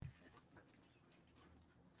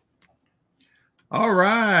All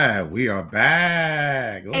right, we are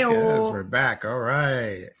back. Look at us, Ayo. we're back. All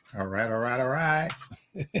right. All right, all right, all right.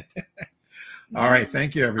 All right,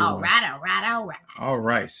 thank you, everyone. All right. All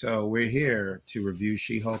right, so we're here to review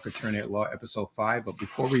She-Hulk Attorney at Law episode 5. But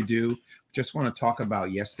before we do, just want to talk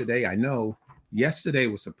about yesterday. I know yesterday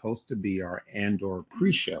was supposed to be our Andor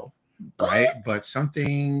pre-show, right? But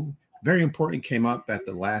something very important came up at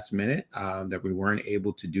the last minute that we weren't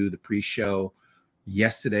able to do the pre-show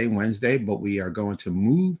yesterday, Wednesday, but we are going to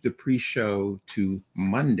move the pre-show to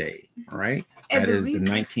Monday, all right? And That is the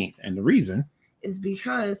 19th. And the reason is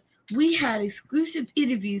because we had exclusive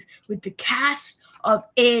interviews with the cast of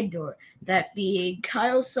Andor, that being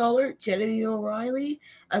Kyle Soller, Genevieve O'Reilly,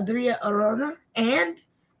 Adria Arona, and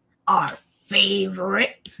our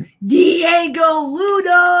favorite Diego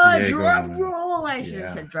Luna. Drum roll. I should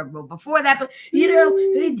have said drum roll before that, but Diego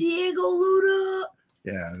Luna.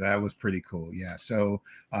 Yeah, that was pretty cool. Yeah. So,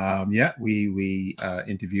 we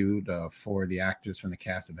interviewed 4 of the actors from the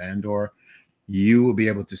cast of Andor. You will be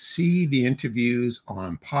able to see the interviews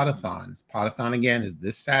on Podathon. Podathon, again, is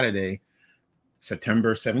this Saturday,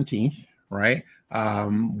 September 17th, right?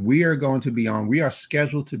 We are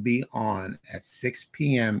scheduled to be on at 6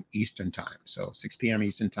 p.m. Eastern time. So 6 p.m.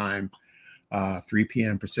 Eastern time, 3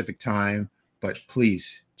 p.m. Pacific time. But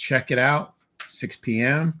please check it out. 6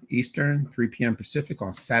 p.m. Eastern, 3 p.m. Pacific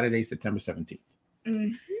on Saturday, September 17th.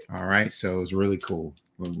 Mm-hmm. All right. So it was really cool.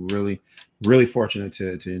 We're really fortunate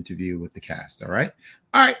to interview with the cast. All right.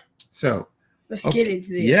 So let's get into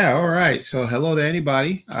this. Yeah. All right. So hello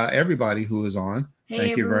to everybody who is on. Hey,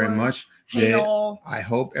 Thank you very much. Hey, all. I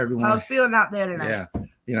hope everyone. How's feeling out there tonight?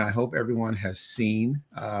 Yeah. I hope everyone has seen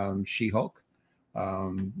She-Hulk.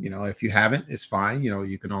 If you haven't, it's fine.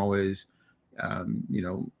 You can always,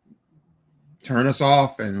 turn us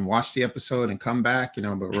off and watch the episode and come back,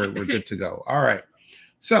 but we're good to go. All right.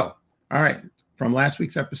 So, all right. From last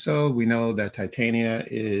week's episode, we know that Titania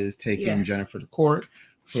is taking Jennifer to court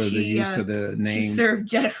for the use of the name. She served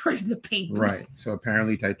Jennifer the papers. Right. So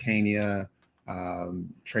apparently Titania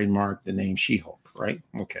trademarked the name She-Hulk, right?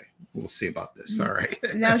 Okay. We'll see about this. All right.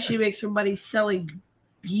 Now she makes her money selling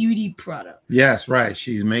beauty products. Yes, right.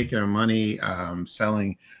 She's making her money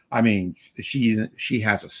selling. I mean, she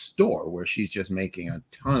has a store where she's just making a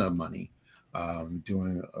ton of money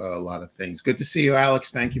doing a lot of things. Good to see you,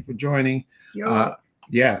 Alex. Thank you for joining.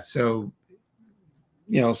 Yeah. So,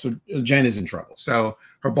 so Jen is in trouble. So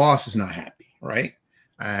her boss is not happy, right?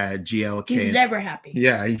 GLK. He's never happy.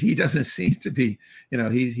 Yeah, he doesn't seem to be.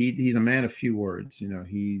 He's a man of few words.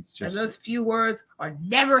 He's just. And those few words are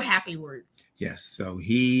never happy words. Yes. So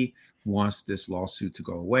he wants this lawsuit to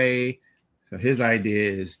go away. So his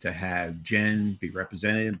idea is to have Jen be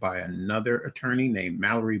represented by another attorney named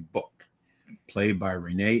Mallory Book, played by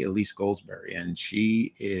Renee Elise Goldsberry. And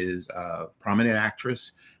she is a prominent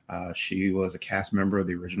actress. She was a cast member of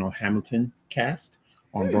the original Hamilton cast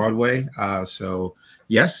on Broadway. So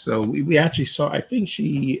we actually saw, I think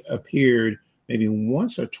she appeared maybe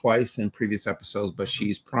once or twice in previous episodes, but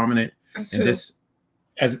she's prominent in this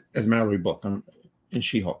as Mallory Book in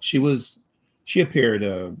She-Hulk. She appeared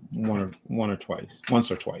once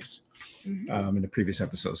or twice in the previous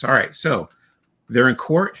episodes. All right, so they're in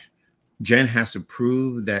court. Jen has to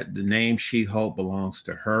prove that the name She-Hulk belongs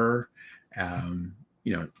to her. Jen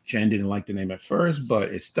didn't like the name at first,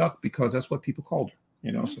 but it stuck because that's what people called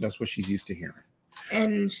her. So that's what she's used to hearing.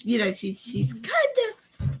 And she's kind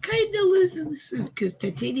of loses the suit because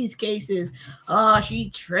Titania's case is,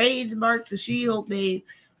 she trademarked the She-Hulk name.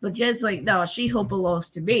 But Jen's like, no, She-Hulk belongs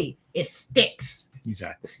to me. It sticks.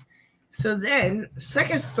 Exactly. So then,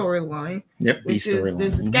 second storyline. Yep. Which is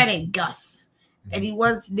there's this guy named Gus, and he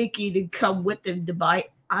wants Nikki to come with him to buy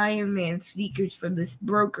Iron Man sneakers from this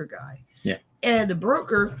broker guy. Yeah. And the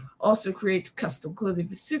broker also creates custom clothing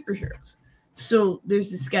for superheroes. So there's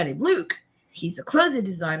this guy named Luke. He's a clothing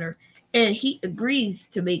designer, and he agrees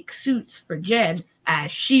to make suits for Jen as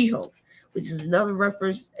She-Hulk, which is another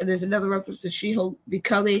reference, and there's another reference to She-Hulk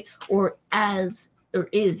becoming or is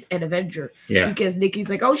an Avenger. Yeah. Because Nikki's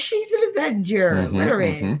like, oh, she's an Avenger. Let her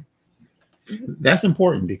in. That's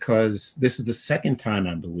important because this is the second time,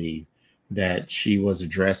 I believe, that she was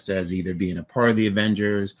addressed as either being a part of the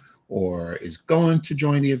Avengers or is going to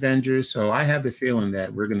join the Avengers. So I have the feeling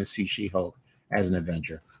that we're going to see She-Hulk as an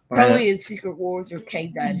Avenger. Probably in Secret Wars or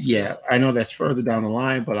Kang Dynasty. Yeah, I know that's further down the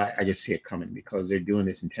line, but I just see it coming because they're doing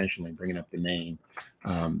this intentionally, bringing up the name,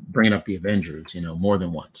 bringing up the Avengers, more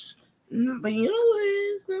than once. But you know what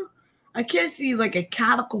it is, though? I can't see like a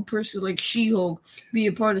canonical person like She-Hulk be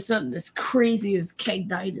a part of something as crazy as Kang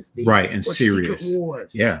Dynasty. Right, and or serious. Secret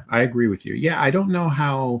Wars. Yeah, I agree with you. Yeah, I don't know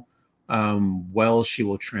how well she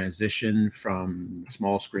will transition from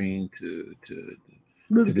small screen to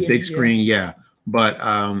Movie the big theaters, yeah. screen. Yeah. But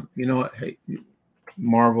you know what? Hey,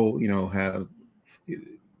 Marvel, you know, have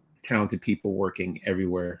talented people working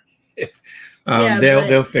everywhere. Yeah, but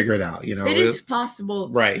they'll figure it out. You know, it is possible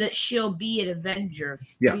right. that she'll be an Avenger.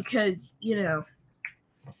 Yeah. Because, you know,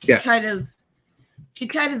 Yeah. she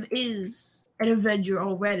kind of is an Avenger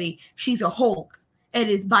already. She's a Hulk and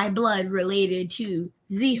is by blood related to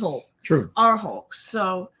the Hulk. True. Our Hulk.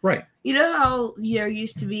 So right. You know how there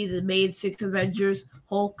used to be the main 6 Avengers: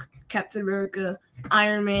 Hulk, Captain America,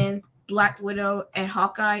 Iron Man, Black Widow, and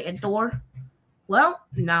Hawkeye and Thor? Well,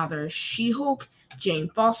 now there's She-Hulk, Jane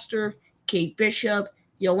Foster, Kate Bishop,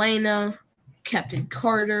 Yelena, Captain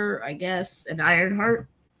Carter, I guess, and Ironheart.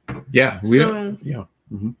 Yeah. You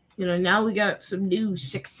know, now we got some new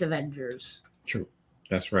 6 Avengers. True.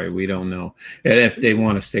 That's right. We don't know. And if they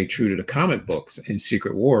want to stay true to the comic books in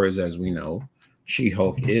Secret Wars, as we know,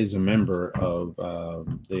 She-Hulk is a member of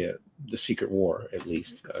the Secret War, at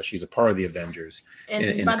least. She's a part of the Avengers. And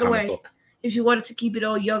in by the the way, book. If you wanted to keep it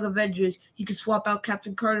all young Avengers, you could swap out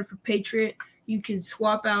Captain Carter for Patriot. You could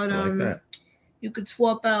swap out you could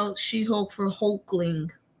swap out She-Hulk for Hulkling.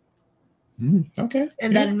 Okay.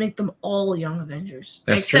 And that'd make them all young Avengers.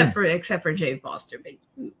 That's except for Jane Foster, but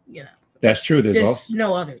you know. That's true. There's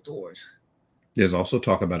no other Thors. There's also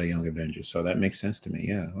talk about a young Avenger, so that makes sense to me.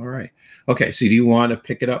 Yeah. All right. Okay. So do you want to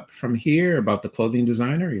pick it up from here about the clothing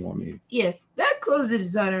designer? Or you want me? Yeah, that clothing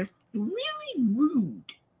designer really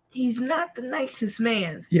rude. He's not the nicest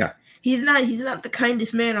man. Yeah. He's not the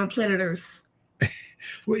kindest man on planet Earth.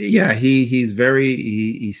 Well, yeah,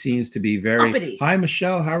 he seems to be very uppity. Hi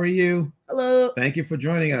Michelle, how are you? Hello. Thank you for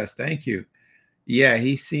joining us. Thank you. Yeah,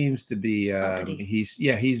 he seems to be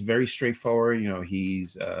he's very straightforward. You know,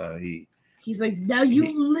 he's like, now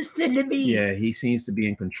listen to me. Yeah, he seems to be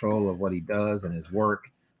in control of what he does and his work.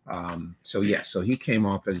 So he came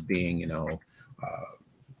off as being, you know,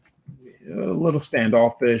 a little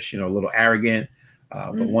standoffish, you know, a little arrogant.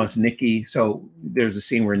 But once Nikki, so there's a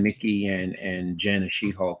scene where Nikki and Jen and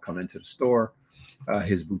She-Hulk come into the store,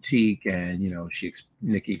 his boutique, and you know,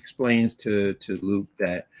 Nikki explains to Luke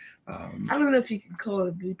that I don't know if you can call it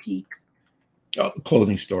a boutique.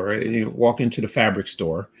 Clothing store. You walk into the fabric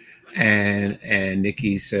store, and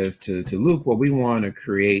Nikki says to Luke, "Well, we want to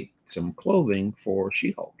create some clothing for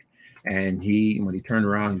She-Hulk." And when he turned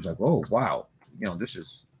around, he's like, "Oh, wow, you know, this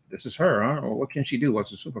is her, huh? Well, what can she do?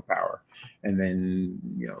 What's her superpower?" And then,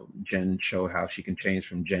 you know, Jen showed how she can change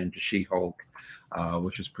from Jen to She-Hulk,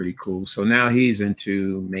 which is pretty cool. So now he's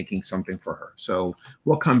into making something for her. So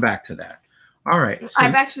we'll come back to that. All right. So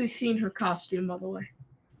I've actually seen her costume, by the way.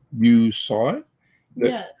 You saw it?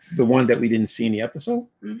 Yes. The one that we didn't see in the episode?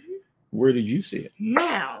 Mm-hmm. Where did you see it?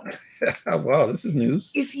 Now. Wow, this is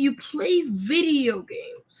news. If you play video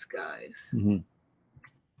games, guys,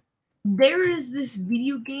 there is this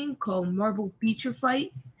video game called Marvel Feature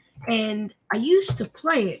Fight, and I used to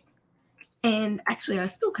play it, and actually I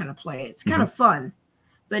still kind of play it. It's kind of fun,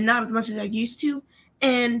 but not as much as I used to.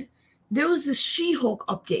 And there was this She-Hulk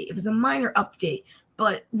update. It was a minor update,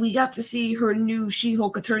 but we got to see her new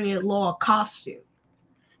She-Hulk Attorney at Law costume.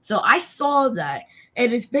 So I saw that,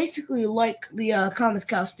 and it's basically like the comics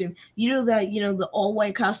costume. You know the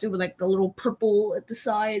all-white costume with like the little purple at the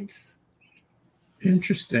sides?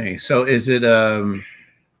 Interesting. So is it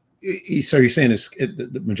so you're saying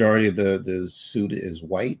the majority of the suit is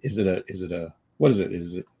white? Is it a what is it?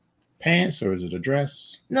 Is it pants or is it a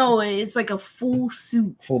dress? No, it's like a full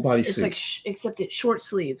suit. Full body suit. It's like except it's short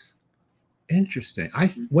sleeves. Interesting.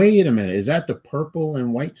 Wait a minute. Is that the purple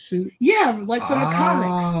and white suit? Yeah, like from the comics.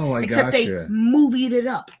 Oh, I except gotcha. They movied it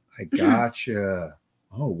up. I gotcha.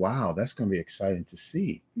 Oh wow, that's gonna be exciting to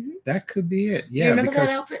see. That could be it. Yeah, you remember that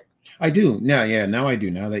outfit? I do. Now I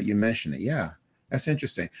do. Now that you mention it, yeah, that's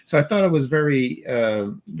interesting. So I thought it was very,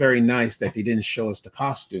 very nice that they didn't show us the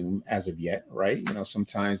costume as of yet, right? You know,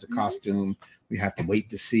 sometimes the costume we have to wait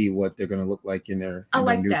to see what they're going to look like in their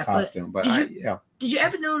new costume. But did you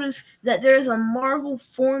ever notice that there's a Marvel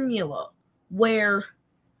formula where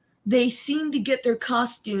they seem to get their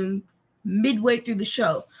costume midway through the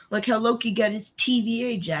show, like how Loki got his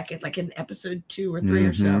TVA jacket, like in episode 2 or 3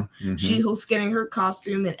 or so. She-Hulk's getting her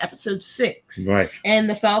costume in episode 6, right? And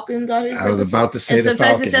the Falcon got his. I was about to say the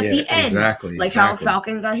Falcon. It's at the end, exactly. Like how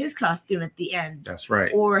Falcon got his costume at the end. That's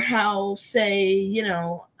right. Or how, say,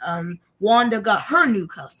 Wanda got her new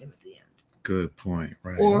costume at the end. Good point.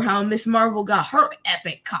 Right. Or how Miss Marvel got her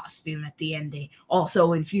epic costume at the ending.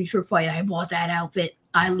 Also in Future Fight, I bought that outfit.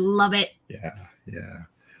 I love it. Yeah.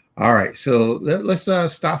 All right, so let's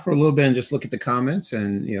stop for a little bit and just look at the comments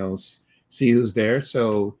and see who's there.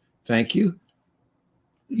 So Thank you.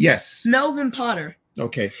 Yes. Melvin Potter.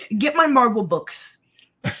 Okay. Get my Marvel books.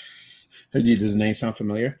 Does his name sound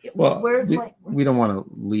familiar? Well, we don't want to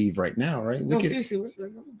leave right now, right? Seriously, where's my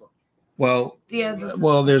Marvel book? Well,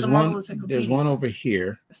 there's one over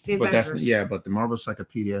here, but but the Marvel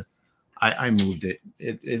Encyclopedia, I moved it.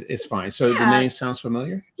 It's fine. So the name sounds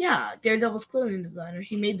familiar? Yeah, Daredevil's clothing designer.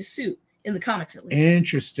 He made the suit in the comics at least.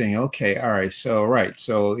 Interesting. Okay. All right.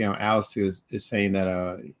 So Alice is saying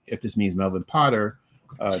that if this means Melvin Potter,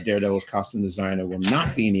 Daredevil's costume designer, will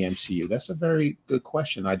not be in the MCU. That's a very good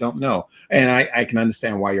question. I don't know. And I can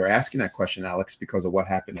understand why you're asking that question, Alex, because of what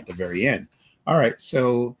happened at the very end. All right.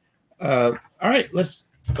 So all right,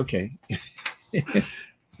 okay.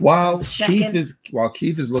 While Keith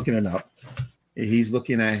is looking it up, he's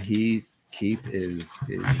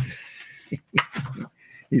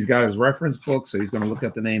got his reference book, so he's going to look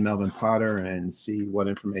up the name Melvin Potter and see what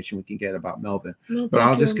information we can get about Melvin. But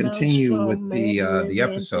I'll just continue with the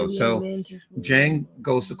episode. So Jen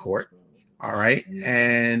goes to court, all right,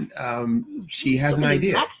 and she has an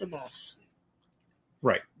idea. Maximoffs.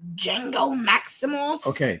 Right. Django Maximoff.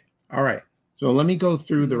 Okay. All right. So let me go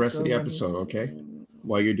through the rest of the episode, okay?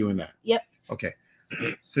 While you're doing that. Yep. Okay.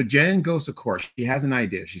 So Jen goes to court. She has an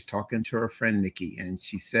idea. She's talking to her friend Nikki, and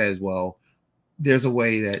she says, well, there's a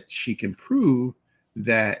way that she can prove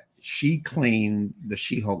that she claimed the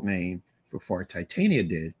She-Hulk name before Titania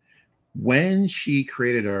did. When she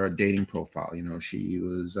created her dating profile, she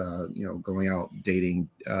was, going out dating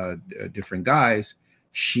different guys.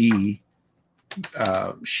 She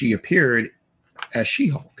appeared as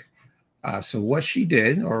She-Hulk. So what she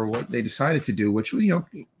did, or what they decided to do, which was, a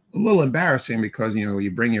little embarrassing because,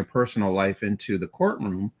 you bring your personal life into the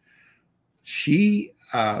courtroom. She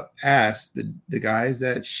asked the guys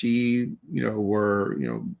that she, were,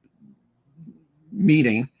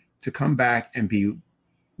 meeting to come back and be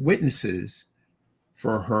witnesses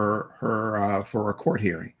for for a court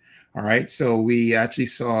hearing. All right. So we actually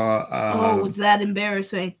saw. Was that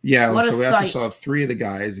embarrassing? Yeah. So we actually saw 3 of the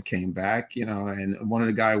guys that came back, and one of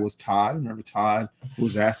the guys was Todd. Remember Todd, who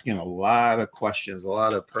was asking a lot of questions, a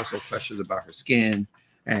lot of personal questions about her skin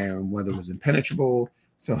and whether it was impenetrable.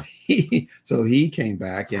 So he came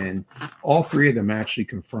back, and all 3 of them actually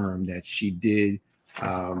confirmed that she did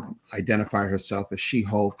identify herself as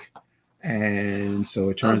She-Hulk. And so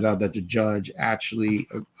it turns out that the judge actually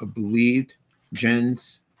believed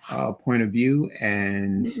Jen's point of view,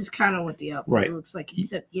 and this is kind of what the outfit looks like,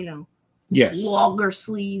 except yes, longer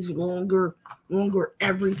sleeves, longer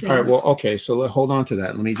everything. All right, well, okay, so hold on to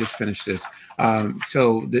that. Let me just finish this.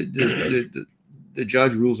 So the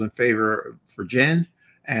judge rules in favor for Jen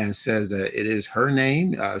and says that it is her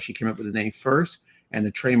name. She came up with the name first, and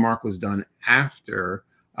the trademark was done after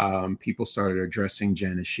people started addressing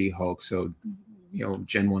Jen as She-Hulk. So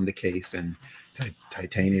Jen won the case, and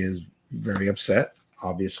Titania is very upset,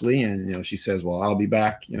 obviously, and she says, well, I'll be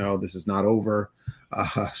back, this is not over.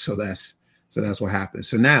 So that's what happened.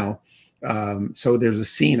 So now so there's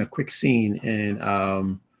a quick scene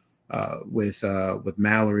in with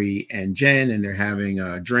Mallory and Jen, and they're having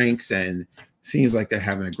drinks, and seems like they're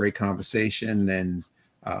having a great conversation. And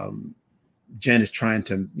Jen is trying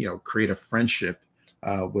to create a friendship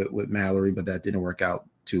with Mallory, but that didn't work out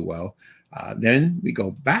too well. Then we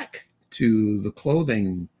go back to the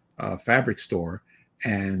clothing fabric store,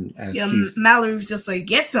 and as Mallory was just like,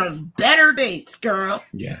 get some better dates, girl.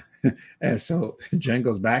 Yeah. And so Jen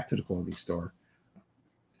goes back to the clothing store,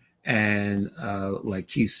 and like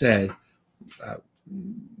Keith said,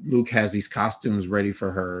 Luke has these costumes ready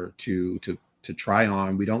for her to try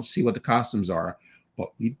on. We don't see what the costumes are,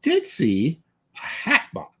 but we did see a hat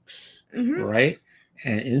box, right?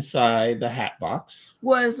 And inside the hat box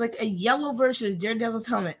was like a yellow version of Daredevil's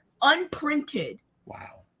helmet, unprinted.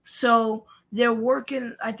 Wow. So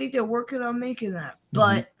I think they're working on making that,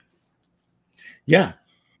 but yeah,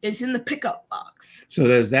 it's in the pickup box. So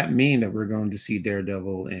does that mean that we're going to see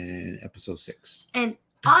Daredevil in episode 6? And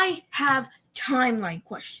I have timeline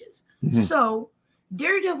questions. So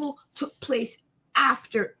Daredevil took place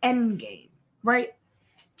after Endgame, right?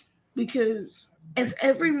 Because if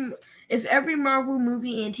every Marvel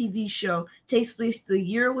movie and TV show takes place the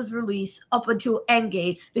year it was released up until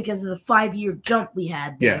Endgame, because of the 5-year jump we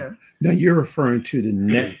had there. Yeah. Now you're referring to the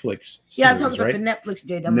Netflix series, yeah, I'm talking right? about the Netflix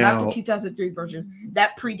Daredevil, not the 2003 version.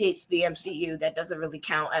 That predates the MCU. That doesn't really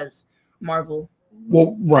count as Marvel.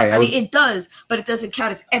 Well, right. I mean, it does, but it doesn't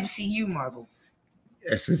count as MCU Marvel.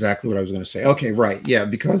 That's exactly what I was going to say. Okay, right. Yeah,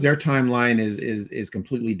 because their timeline is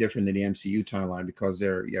completely different than the MCU timeline, because they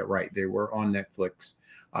were on Netflix.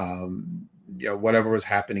 Whatever was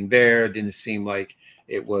happening there didn't seem like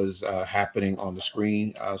it was happening on the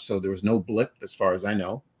screen. So there was no blip, as far as I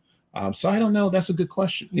know. So I don't know. That's a good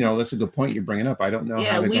question. That's a good point you're bringing up. I don't know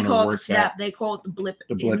how they're going to work the snap. They call it the blip.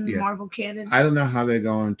 In Marvel canon. I don't know how they're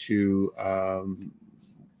going to,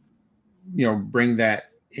 bring that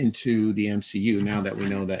into the MCU now that we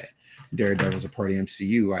know that Daredevil is a part of the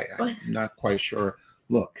MCU. I'm not quite sure.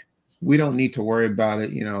 Look, we don't need to worry about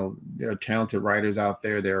it. There are talented writers out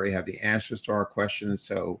there. They already have the answers to our questions.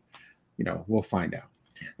 So, we'll find out.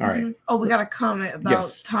 All right. Oh, we got a comment about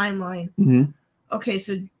timeline. Mm-hmm. Okay,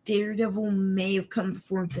 so Daredevil may have come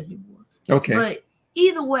before Infinity War. Okay. But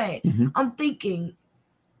either way, I'm thinking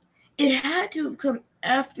it had to have come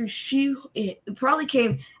after it probably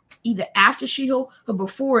came either after She-Hulk or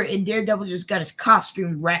before it, and Daredevil just got his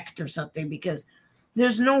costume wrecked or something, because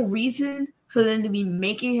there's no reason for them to be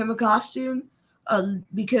making him a costume,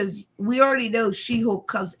 because we already know She-Hulk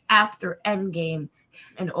comes after Endgame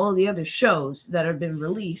and all the other shows that have been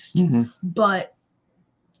released. But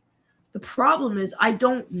the problem is, I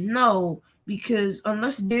don't know, because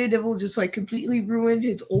unless Daredevil just completely ruined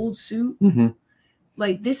his old suit,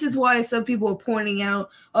 this is why some people are pointing out,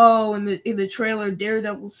 in the trailer,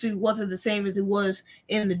 Daredevil's suit wasn't the same as it was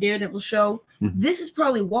in the Daredevil show. This is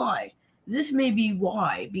probably why. This may be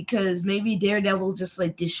why, because maybe Daredevil just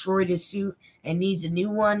destroyed his suit and needs a new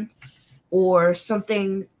one, or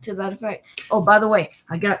something to that effect. Oh, by the way,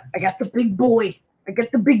 I got the big boy. I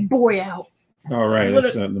got the big boy out. All right,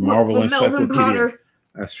 that's the Marvel Encyclopedia.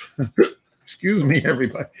 That's excuse me,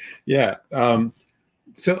 everybody. Yeah.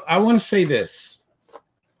 So I want to say this.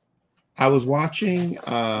 I was watching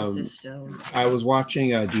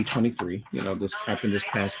D23. This happened this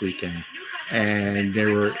past weekend, and they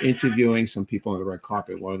were interviewing some people on the red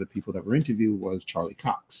carpet. One of the people that were interviewed was Charlie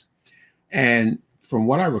Cox, and from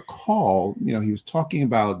what I recall, he was talking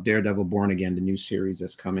about Daredevil Born Again, the new series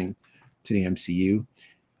that's coming to the MCU.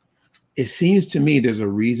 It seems to me there's a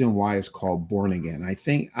reason why it's called Born Again.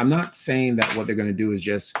 I'm not saying that what they're going to do is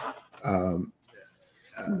just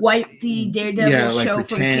wipe the Daredevil show pretend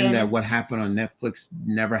from canon. That what happened on Netflix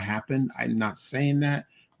never happened. I'm not saying that,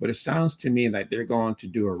 but it sounds to me like they're going to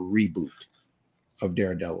do a reboot of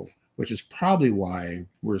Daredevil, which is probably why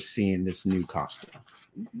we're seeing this new costume.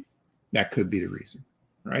 That could be the reason,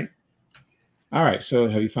 right? All right. So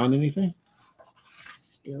have you found anything?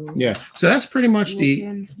 Yeah, so that's pretty much the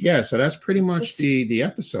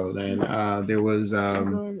episode, and there was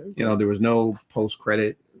there was no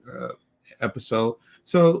post-credit episode.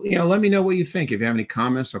 So let me know what you think. If you have any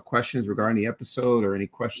comments or questions regarding the episode, or any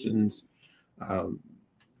questions,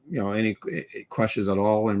 any questions at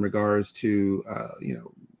all in regards to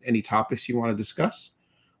any topics you want to discuss.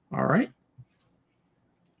 All right.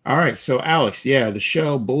 So Alex, the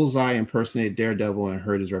show Bullseye impersonated Daredevil and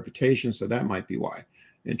hurt his reputation, so that might be why.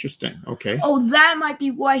 Interesting. Okay. Oh, that might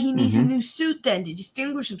be why he needs a new suit then, to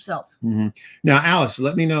distinguish himself. Now, Alice,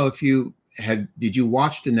 let me know if did you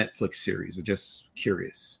watch the Netflix series? I'm just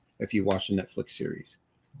curious if you watched the Netflix series.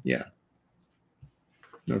 Yeah.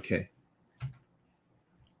 Okay.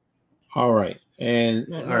 All right. And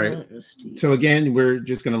all right. So again, we're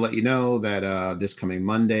just going to let you know that this coming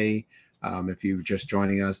Monday, if you're just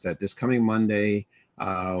joining us, that this coming Monday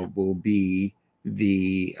will be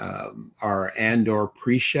our Andor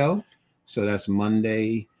pre-show. So that's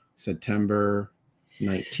Monday, September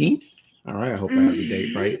 19th. All right, I hope I have the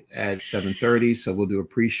date right, at 7:30. So we'll do a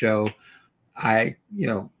pre-show. And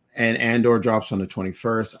Andor drops on the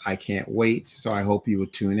 21st. I can't wait. So I hope you will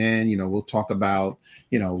tune in. We'll talk about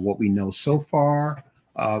what we know so far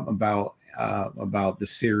about the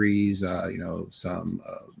series. Some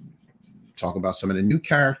talk about some of the new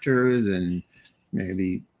characters, and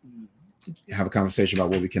maybe have a conversation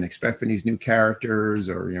about what we can expect from these new characters,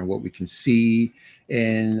 or what we can see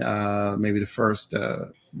in maybe the first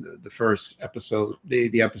episode,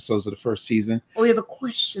 the episodes of the first season. Oh, we have a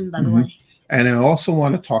question, by the way. And I also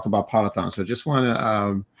want to talk about Podathon. So just want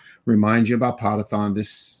to remind you about Podathon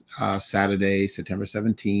this Saturday, September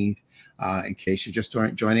 17th. In case you're just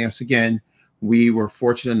joining us again, we were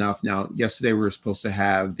fortunate enough. Now, yesterday we were supposed to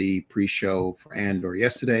have the pre-show for Andor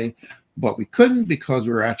yesterday, but we couldn't because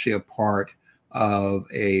we were actually a part of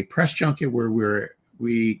a press junket where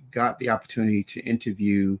we got the opportunity to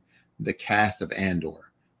interview the cast of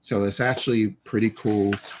Andor. So it's actually pretty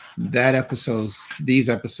cool.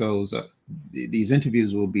 These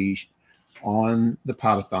interviews will be on the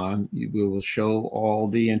Podathon. We will show all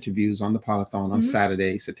the interviews on the Podathon on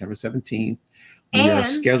Saturday, September 17th. We are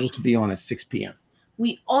scheduled to be on at 6 p.m.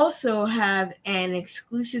 We also have an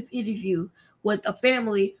exclusive interview with a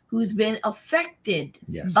family who's been affected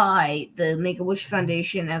Yes. by the Make-A-Wish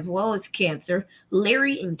Foundation as well as cancer,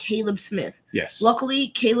 Larry and Caleb Smith. Yes. Luckily,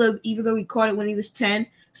 Caleb, even though he caught it when he was 10,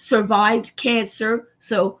 survived cancer.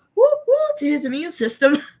 So, woo to his immune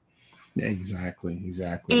system. Exactly.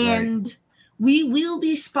 And right. we will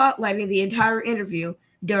be spotlighting the entire interview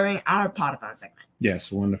during our Podathon segment.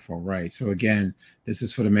 Yes, wonderful. Right. So again, this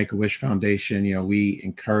is for the Make-A-Wish Foundation. We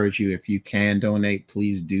encourage you, if you can donate,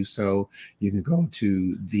 please do so. You can go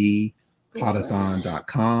to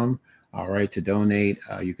thepodathon.com. All right, to donate.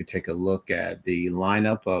 You can take a look at the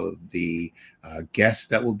lineup of the guests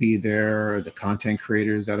that will be there, the content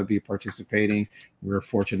creators that will be participating. We're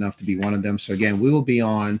fortunate enough to be one of them. So again, we will be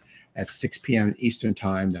on at 6 p.m. Eastern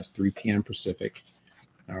time. That's 3 p.m. Pacific.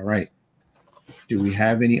 All right. Do we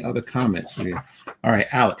have any other comments? All right,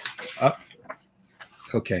 Alex. Up.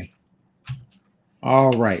 Okay.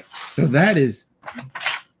 All right. So that is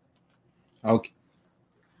okay.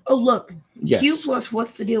 Oh, look. Yes. Q plus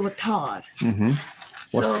what's the deal with Todd? Mm-hmm.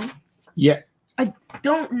 So yeah. I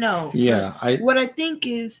don't know. Yeah. What I think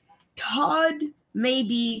is Todd may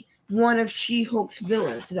be one of She-Hulk's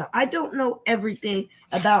villains. Now, I don't know everything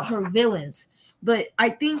about her villains, but I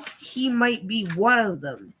think he might be one of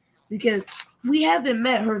them because we haven't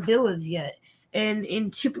met her villains yet. And in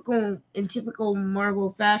typical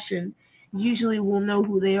Marvel fashion, usually we'll know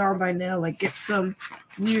who they are by now, like get some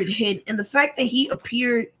weird hint. And the fact that he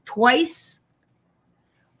appeared twice,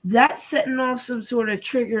 that's setting off some sort of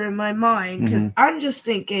trigger in my mind because I'm just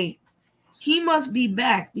thinking he must be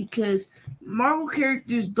back because Marvel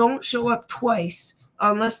characters don't show up twice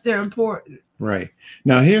unless they're important. Right.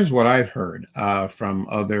 Now, here's what I've heard from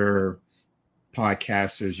other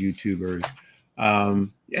podcasters, YouTubers.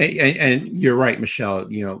 And you're right, Michelle,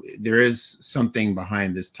 there is something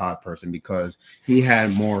behind this Todd person because he had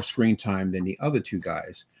more screen time than the other two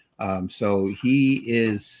guys. So he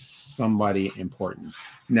is somebody important.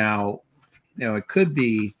 Now, it could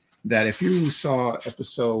be that if you saw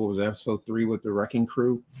episode 3 with the Wrecking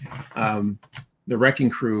Crew, the Wrecking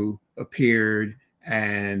Crew appeared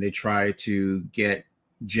and they tried to get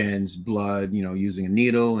Jen's blood, using a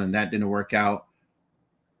needle, and that didn't work out.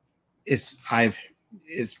 It's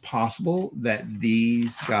possible that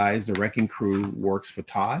these guys, the Wrecking Crew, works for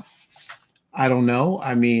Todd. I don't know.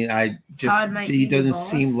 I mean, he doesn't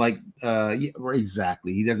seem like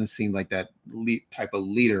exactly. He doesn't seem like that type of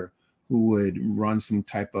leader who would run some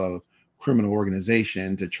type of criminal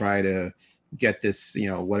organization to try to get this,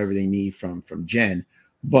 whatever they need from Jen.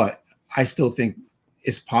 But I still think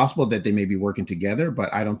it's possible that they may be working together,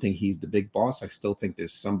 but I don't think he's the big boss. I still think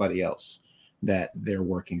there's somebody else that they're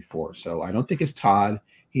working for. So I don't think it's Todd.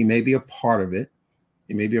 He may be a part of it.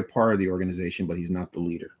 He may be a part of the organization, but he's not the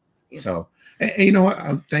leader. Yes. So, and you know what?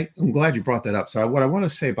 I'm glad you brought that up. So what I want to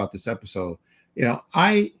say about this episode,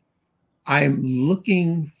 I am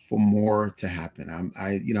looking for more to happen.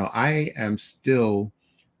 I am still,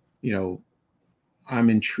 I'm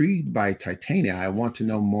intrigued by Titania. I want to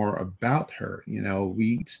know more about her.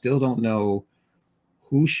 We still don't know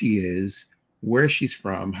who she is, where she's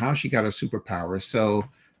from, how she got her superpower. So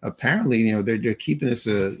apparently, they're keeping this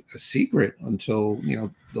a secret until,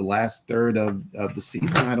 the last third of the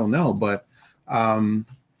season. I don't know, but I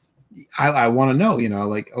want to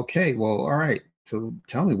know, okay, well, all right. So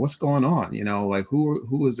tell me what's going on,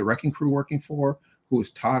 who is the Wrecking Crew working for? Who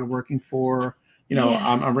is Todd working for?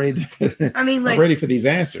 I'm ready. I'm ready for these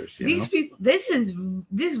answers. These people, this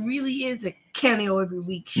really is a cameo every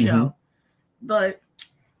week show, but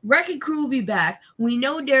Wrecking Crew will be back. We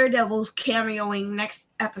know Daredevil's cameoing next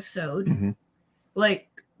episode. Like,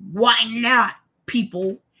 why not,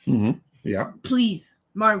 people? Yeah. Please,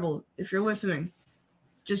 Marvel, if you're listening,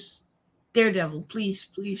 just Daredevil, please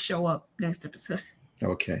show up next episode.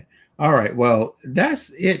 Okay. All right. Well,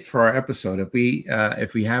 that's it for our episode.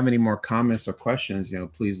 If we have any more comments or questions,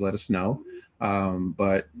 please let us know.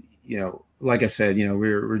 But like I said,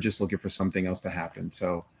 we're just looking for something else to happen.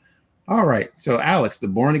 So, all right. So, Alex, the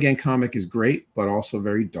Born Again comic is great, but also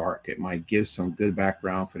very dark. It might give some good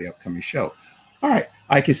background for the upcoming show. All right.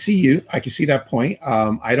 I can see you. I can see that point.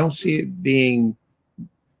 I don't see it being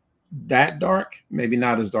that dark. Maybe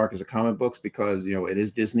not as dark as the comic books because, it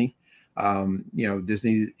is Disney.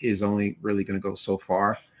 Disney is only really going to go so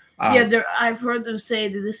far. I've heard them say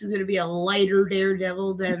that this is going to be a lighter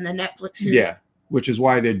Daredevil than the Netflix series. Yeah, which is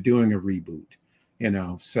why they're doing a reboot.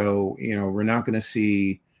 So we're not going to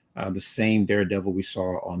see the same Daredevil we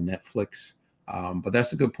saw on Netflix. But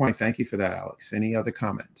that's a good point. Thank you for that, Alex. Any other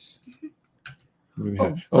comments?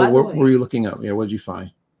 What were you looking up? Yeah, what did you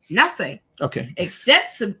find? Nothing. Okay. Except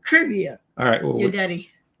some trivia. All right. Well, your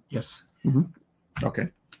daddy. Yes. Okay.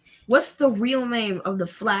 What's the real name of the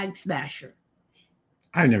Flag Smasher?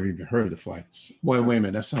 I've never even heard of the flag. Wait a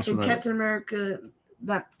minute. That sounds From familiar. Captain America,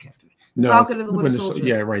 not Captain. No, Falcon and the Winter Soldier.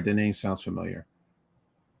 Yeah, right. The name sounds familiar.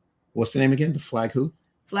 What's the name again? The Flag who?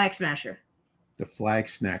 Flag Smasher. The Flag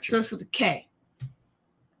Snatcher. Starts with a K.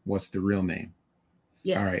 What's the real name?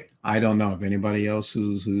 Yeah. All right. I don't know. If anybody else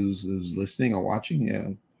who's listening or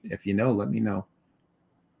watching, if you know, let me know.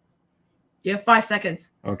 You have 5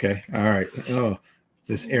 seconds. Okay. All right. Oh,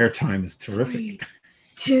 this airtime is terrific.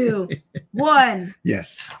 3, 2, 1.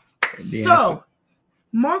 Yes. So,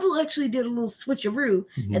 Marvel actually did a little switcheroo,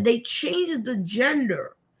 Mhm. and they changed the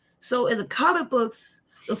gender. So, in the comic books,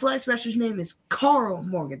 the Flag Smasher's name is Carl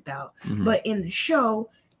Morgenthau, Mhm. but in the show,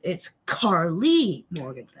 it's Carly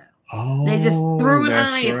Morgenthau. Oh, They just threw an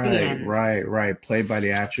that's eye at the right, end. Right. Played by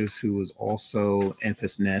the actress who was also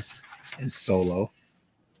Enfys Nest in Solo.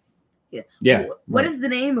 Yeah. Yeah. What right. is the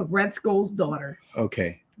name of Red Skull's daughter?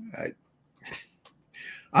 Okay.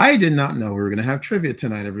 I did not know we were going to have trivia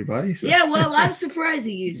tonight, everybody. So. Yeah, well, I'm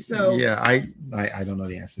surprising you. So yeah, I don't know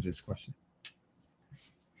the answer to this question.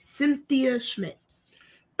 Cynthia Schmidt.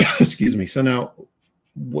 Excuse me. So now,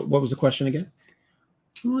 what was the question again?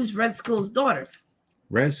 Who is Red Skull's daughter?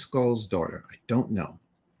 Red Skull's daughter. I don't know.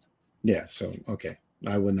 Yeah. So okay,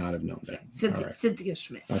 I would not have known that. Cynthia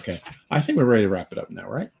Schmidt. Okay, I think we're ready to wrap it up now,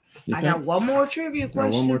 right? I got one more trivia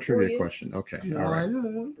question. One more trivia question. Okay. All right.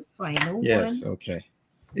 One more, the final one. Yes. Okay.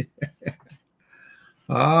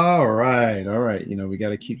 All right. We got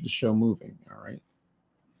to keep the show moving. All right.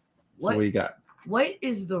 So what you got? What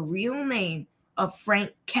is the real name of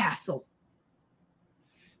Frank Castle?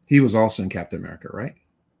 He was also in Captain America, right?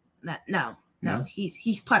 No.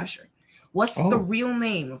 He's Punisher. What's the real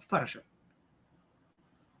name of Punisher?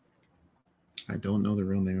 I don't know the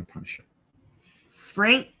real name of Punisher.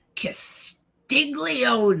 Frank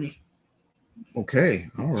Castiglione. Okay,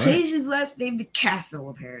 all right. Changed his last name to Castle,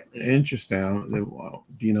 apparently. Interesting.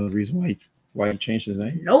 Do you know the reason why he changed his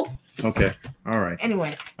name? Nope. Okay, all right.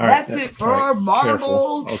 Anyway, that's it for our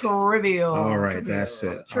Marvel trivia. All right, that's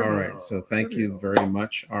it. All right, so thank you very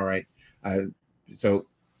much. All right, so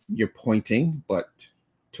you're pointing, but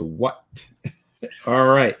to what? All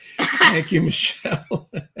right, thank you, Michelle.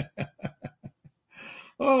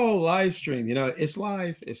 Oh, live stream. It's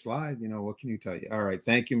live. What can you tell you? All right.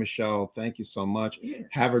 Thank you, Michelle. Thank you so much. Yeah.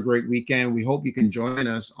 Have a great weekend. We hope you can join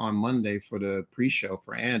us on Monday for the pre-show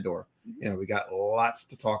for Andor. We got lots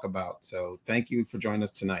to talk about. So thank you for joining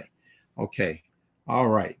us tonight. Okay. All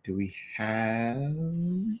right. Do we have?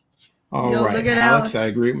 All right. Alex, I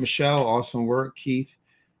agree with Michelle. Awesome work. Keith,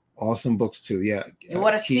 awesome books too. Yeah. You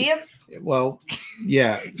want to see him? Well,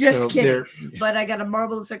 yeah. Just kidding. But I got a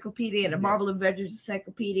Marvel encyclopedia and a Marvel Avengers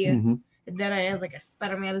encyclopedia. Mm-hmm. And then I have like a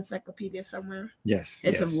Spider-Man encyclopedia somewhere. Yes.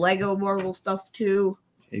 And some Lego Marvel stuff too.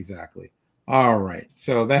 Exactly. All right.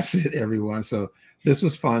 So that's it, everyone. So this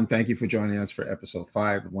was fun. Thank you for joining us for episode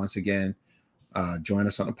 5. Once again, join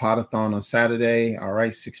us on the Podathon on Saturday. All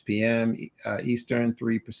right. 6 p.m. Eastern,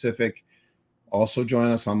 3 Pacific. Also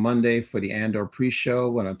join us on Monday for the Andor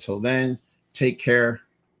pre-show. And until then, take care.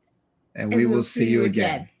 And we will see you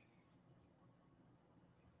again.